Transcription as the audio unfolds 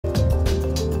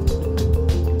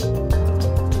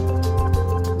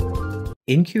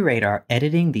In QRadar,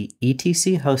 editing the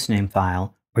etc hostname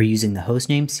file or using the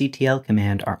hostname_ctl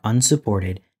command are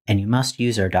unsupported, and you must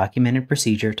use our documented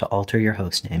procedure to alter your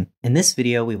hostname. In this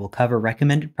video, we will cover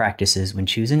recommended practices when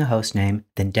choosing a hostname,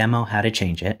 then demo how to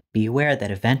change it. Be aware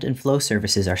that event and flow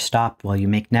services are stopped while you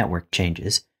make network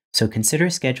changes, so consider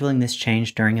scheduling this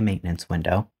change during a maintenance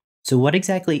window. So what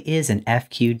exactly is an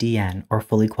FQDN, or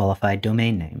fully qualified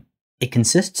domain name? It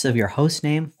consists of your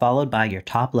hostname followed by your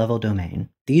top-level domain.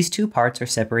 These two parts are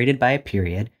separated by a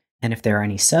period, and if there are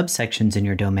any subsections in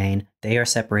your domain, they are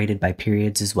separated by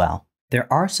periods as well.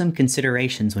 There are some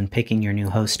considerations when picking your new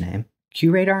hostname.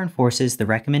 QRadar enforces the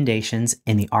recommendations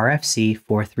in the RFC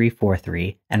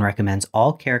 4343 and recommends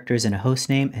all characters in a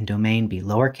hostname and domain be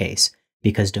lowercase,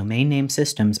 because domain name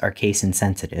systems are case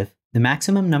insensitive. The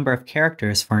maximum number of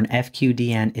characters for an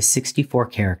FQDN is 64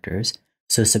 characters,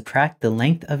 so subtract the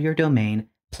length of your domain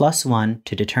plus 1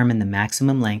 to determine the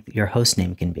maximum length your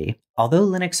hostname can be. Although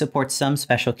Linux supports some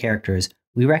special characters,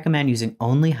 we recommend using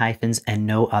only hyphens and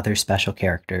no other special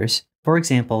characters. For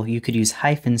example, you could use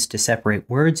hyphens to separate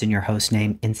words in your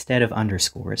hostname instead of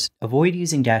underscores. Avoid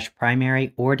using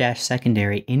 -primary or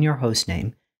 -secondary in your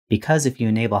hostname, because if you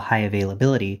enable high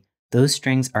availability, those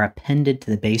strings are appended to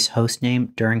the base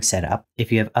hostname during setup.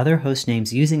 If you have other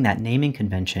hostnames using that naming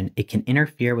convention, it can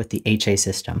interfere with the HA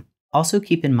system. Also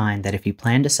keep in mind that if you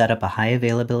plan to set up a high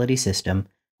availability system,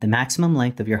 the maximum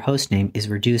length of your hostname is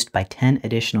reduced by 10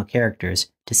 additional characters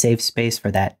to save space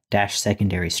for that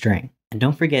 -secondary string. And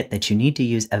don't forget that you need to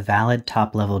use a valid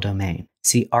top-level domain.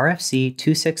 See RFC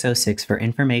 2606 for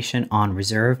information on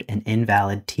reserved and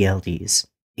invalid TLDs.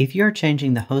 If you are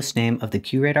changing the hostname of the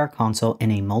QRadar console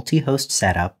in a multi-host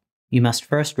setup, you must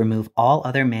first remove all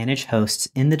other managed hosts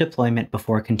in the deployment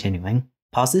before continuing.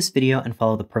 Pause this video and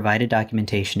follow the provided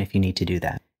documentation if you need to do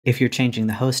that. If you're changing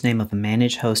the hostname of a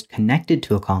managed host connected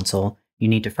to a console, you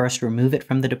need to first remove it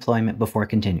from the deployment before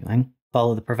continuing.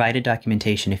 Follow the provided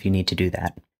documentation if you need to do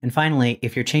that. And finally,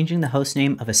 if you're changing the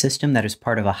hostname of a system that is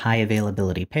part of a high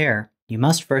availability pair, you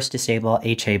must first disable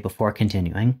HA before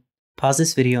continuing. Pause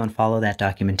this video and follow that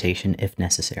documentation if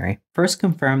necessary. First,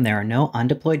 confirm there are no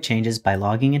undeployed changes by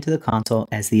logging into the console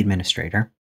as the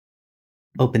administrator.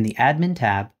 Open the Admin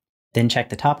tab, then check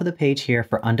the top of the page here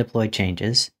for undeployed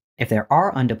changes. If there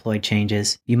are undeployed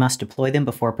changes, you must deploy them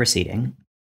before proceeding.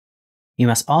 You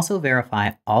must also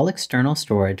verify all external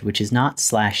storage which is not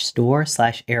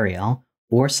 /store/Arial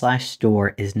or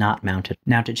 /store is not mounted.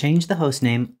 Now to change the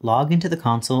hostname, log into the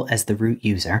console as the root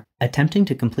user. Attempting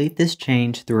to complete this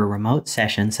change through a remote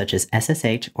session such as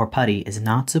SSH or PuTTY is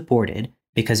not supported,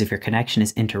 because if your connection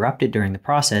is interrupted during the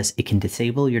process, it can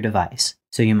disable your device.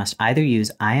 So you must either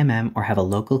use IMM or have a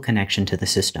local connection to the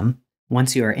system.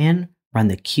 Once you are in, run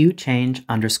the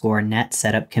qchange_net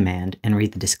setup command and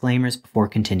read the disclaimers before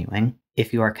continuing.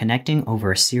 If you are connecting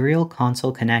over a serial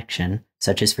console connection,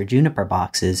 such as for Juniper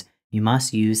boxes, you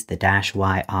must use the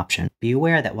 -y option. Be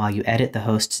aware that while you edit the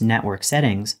host's network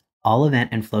settings, all event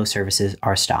and flow services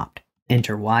are stopped.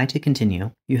 Enter Y to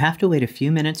continue. You have to wait a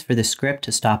few minutes for the script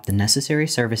to stop the necessary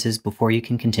services before you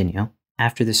can continue.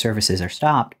 After the services are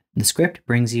stopped, the script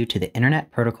brings you to the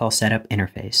Internet Protocol Setup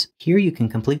interface. Here you can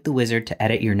complete the wizard to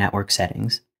edit your network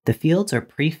settings. The fields are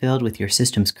pre-filled with your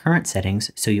system's current settings,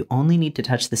 so you only need to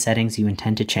touch the settings you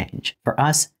intend to change. For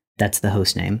us, that's the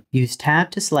hostname. Use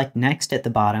Tab to select Next at the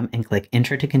bottom and click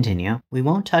Enter to continue. We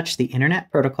won't touch the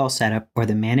Internet Protocol Setup or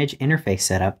the Manage Interface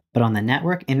Setup, but on the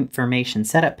Network Information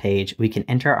Setup page, we can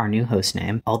enter our new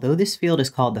hostname. Although this field is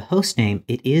called the hostname,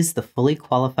 it is the fully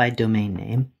qualified domain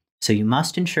name, so you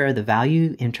must ensure the value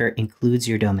you enter includes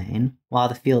your domain. While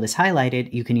the field is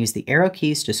highlighted, you can use the arrow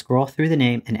keys to scroll through the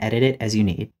name and edit it as you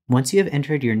need. Once you have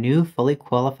entered your new fully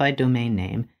qualified domain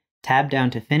name, tab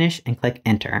down to Finish and click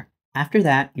Enter. After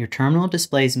that, your terminal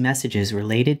displays messages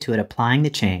related to it applying the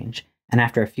change, and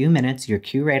after a few minutes, your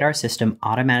QRadar system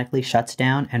automatically shuts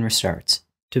down and restarts.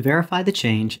 To verify the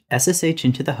change, SSH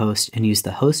into the host and use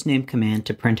the hostname command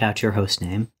to print out your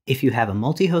hostname. If you have a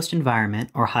multi-host environment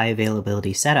or high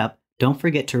availability setup, don't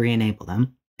forget to re-enable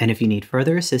them. And if you need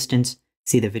further assistance,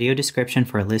 see the video description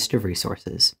for a list of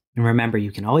resources. And remember,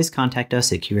 you can always contact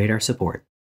us at QRadar Support.